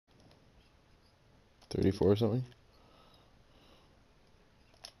34 or something?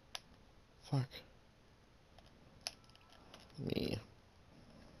 Fuck. Me.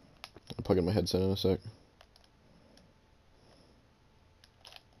 I'll plug in my headset in a sec.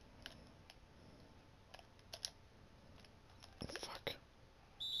 Fuck.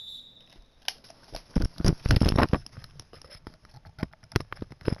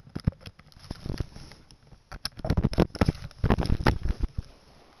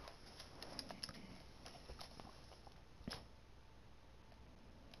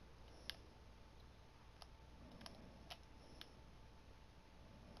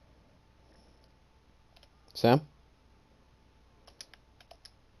 Sam?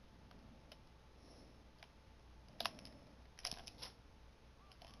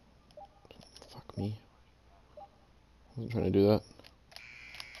 Fuck me. I wasn't trying to do that.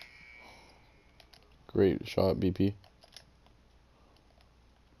 Great shot, BP.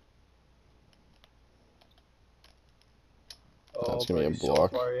 Oh, That's gonna be a so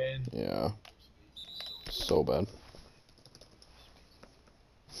block. far in. Yeah. So bad.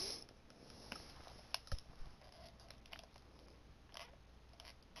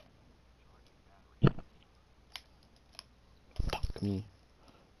 Fuck me.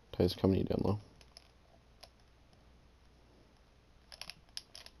 Ty's coming down low.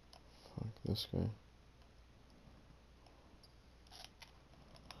 Fuck this guy.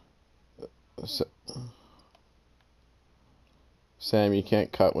 Sam, you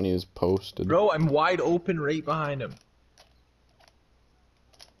can't cut when he's posted. Bro, I'm wide open right behind him.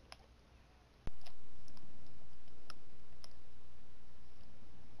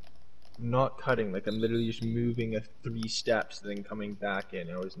 I'm not cutting, like I'm literally just moving 3 steps, then coming back in.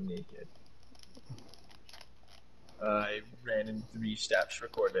 I was naked. I ran in 3 steps,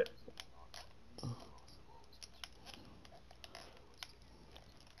 recorded it.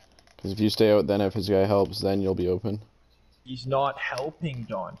 Because if you stay out, then if his guy helps, then you'll be open. He's not helping,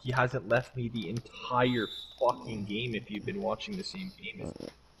 Don. He hasn't left me the entire fucking game if you've been watching the same game as me.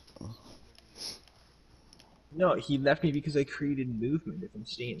 No, he left me because I created movement. If I'm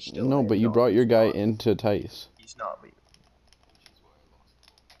staying still, No, but you brought your guy into Tice. He's not leaving.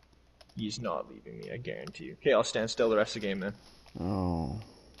 He's not leaving me, I guarantee you. Okay, I'll stand still the rest of the game then. Oh.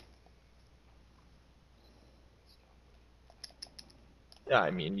 Yeah,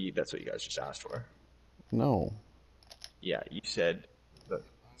 I mean, that's what you guys just asked for. No. Yeah, you said... Look.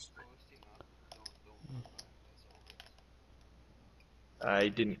 I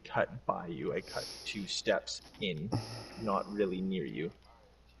didn't cut by you, I cut 2 steps in, not really near you.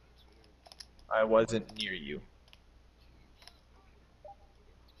 I wasn't near you.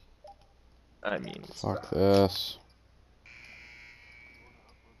 I mean, Fuck this.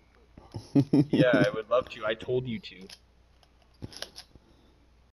 yeah, I would love to. I told you to.